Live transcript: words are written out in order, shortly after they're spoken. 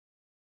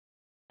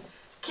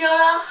Kia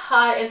ora,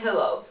 hi and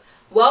hello.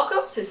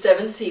 Welcome to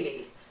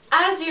SevenzTV.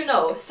 As you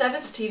know,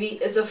 SevenzTV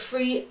is a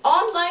free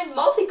online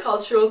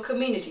multicultural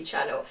community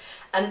channel,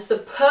 and it's the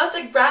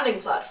perfect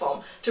branding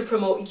platform to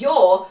promote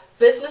your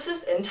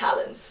businesses and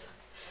talents.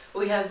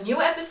 We have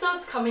new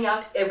episodes coming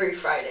out every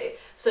Friday,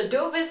 so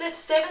do visit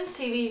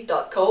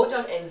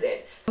SevenzTV.co.nz.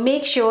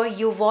 Make sure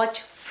you watch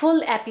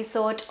full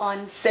episode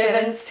on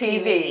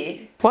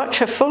SevenzTV.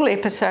 Watch a full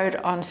episode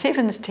on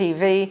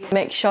SevenzTV.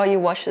 Make sure you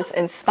watch this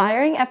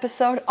inspiring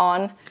episode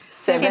on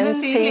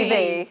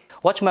SevenzTV.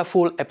 Watch my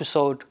full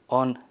episode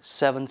on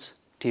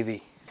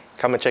SevenzTV.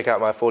 Come and check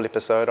out my full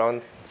episode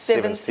on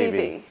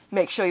SevenzTV.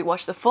 Make sure you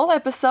watch the full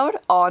episode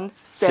on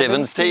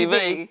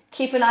SevenzTV.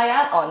 Keep an eye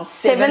out on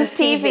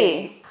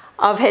SevenzTV.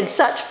 I've had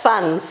such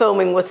fun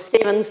filming with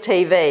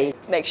SevenzTV.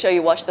 Make sure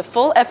you watch the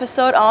full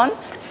episode on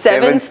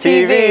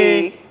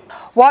SevenzTV.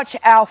 Watch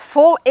our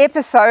full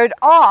episode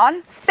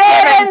on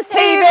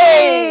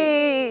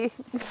SevenzTV.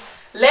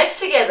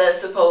 Let's together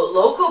support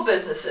local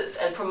businesses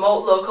and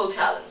promote local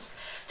talents.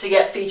 To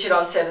get featured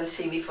on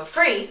SevenzTV for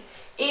free,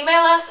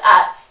 email us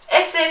at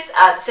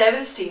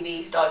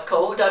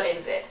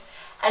ss@sevenztv.co.nz.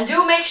 And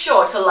do make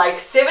sure to like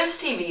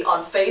SevenzTV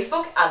on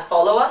Facebook and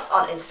follow us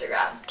on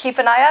Instagram. Keep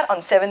an eye out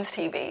on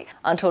SevenzTV.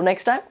 Until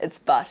next time, it's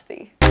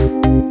Bharati.